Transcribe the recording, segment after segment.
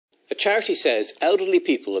charity says elderly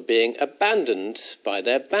people are being abandoned by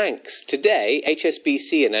their banks. Today,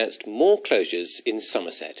 HSBC announced more closures in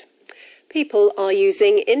Somerset. People are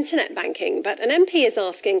using internet banking, but an MP is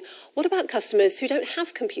asking, what about customers who don't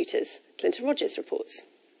have computers? Clinton Rogers reports.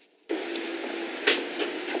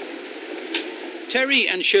 Terry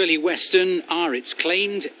and Shirley Weston are, it's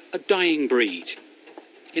claimed, a dying breed.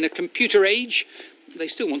 In a computer age, they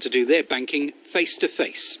still want to do their banking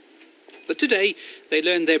face-to-face. But today, they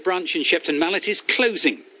learned their branch in Shepton Mallet is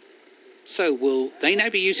closing. So will they now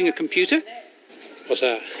be using a computer? What's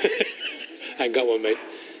that? I ain't got one, mate.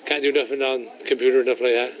 Can't do nothing on computer or nothing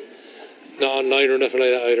like that. Not online or nothing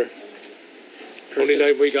like that either. Only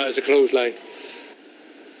line we got is a clothesline.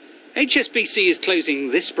 HSBC is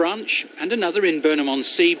closing this branch and another in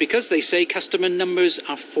Burnham-on-Sea because they say customer numbers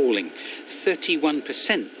are falling,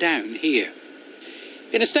 31% down here.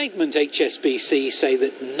 In a statement, HSBC say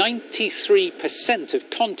that 93% of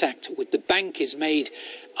contact with the bank is made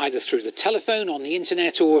either through the telephone, on the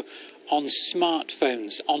internet or on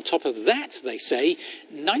smartphones. On top of that, they say,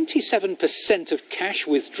 97% of cash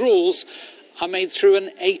withdrawals are made through an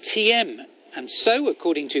ATM. And so,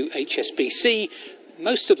 according to HSBC,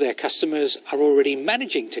 most of their customers are already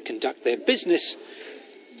managing to conduct their business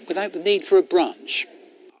without the need for a branch.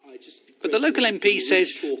 But the local MP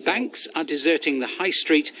says banks are deserting the high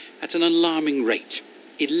street at an alarming rate,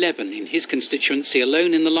 11 in his constituency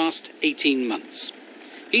alone in the last 18 months.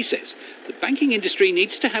 He says the banking industry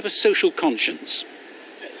needs to have a social conscience.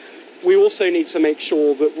 We also need to make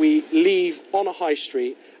sure that we leave on a high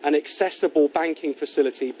street an accessible banking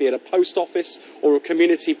facility, be it a post office or a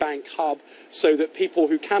community bank hub, so that people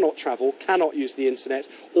who cannot travel, cannot use the internet,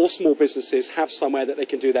 or small businesses have somewhere that they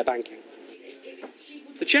can do their banking.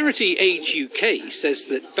 The charity Age UK says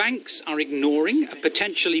that banks are ignoring a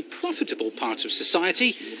potentially profitable part of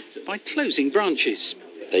society by closing branches.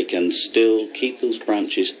 They can still keep those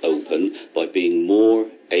branches open by being more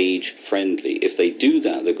age-friendly. If they do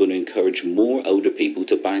that, they're going to encourage more older people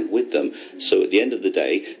to bank with them. So at the end of the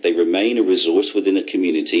day, they remain a resource within a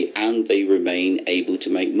community and they remain able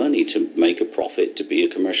to make money, to make a profit, to be a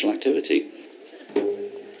commercial activity.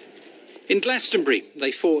 In Glastonbury,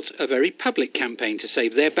 they fought a very public campaign to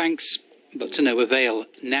save their banks, but to no avail.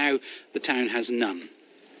 Now the town has none.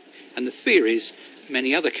 And the fear is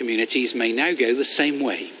many other communities may now go the same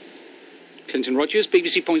way. Clinton Rogers,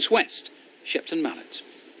 BBC Points West, Shepton Mallet.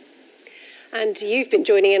 And you've been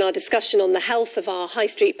joining in our discussion on the health of our high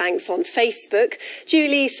street banks on Facebook.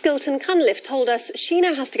 Julie Skilton-Cunliffe told us she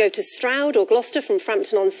now has to go to Stroud or Gloucester from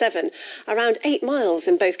Frampton-on-Severn, around 8 miles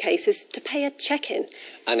in both cases, to pay a check-in.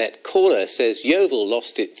 Annette Corner says Yeovil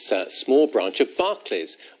lost its small branch of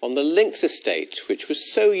Barclays on the Links estate, which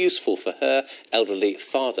was so useful for her elderly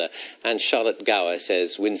father. And Charlotte Gower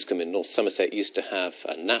says Winscombe in North Somerset used to have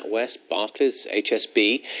NatWest, Barclays,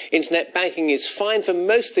 HSB. Internet banking is fine for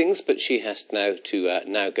most things, but she has now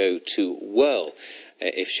to go to Whirl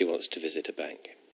if she wants to visit a bank.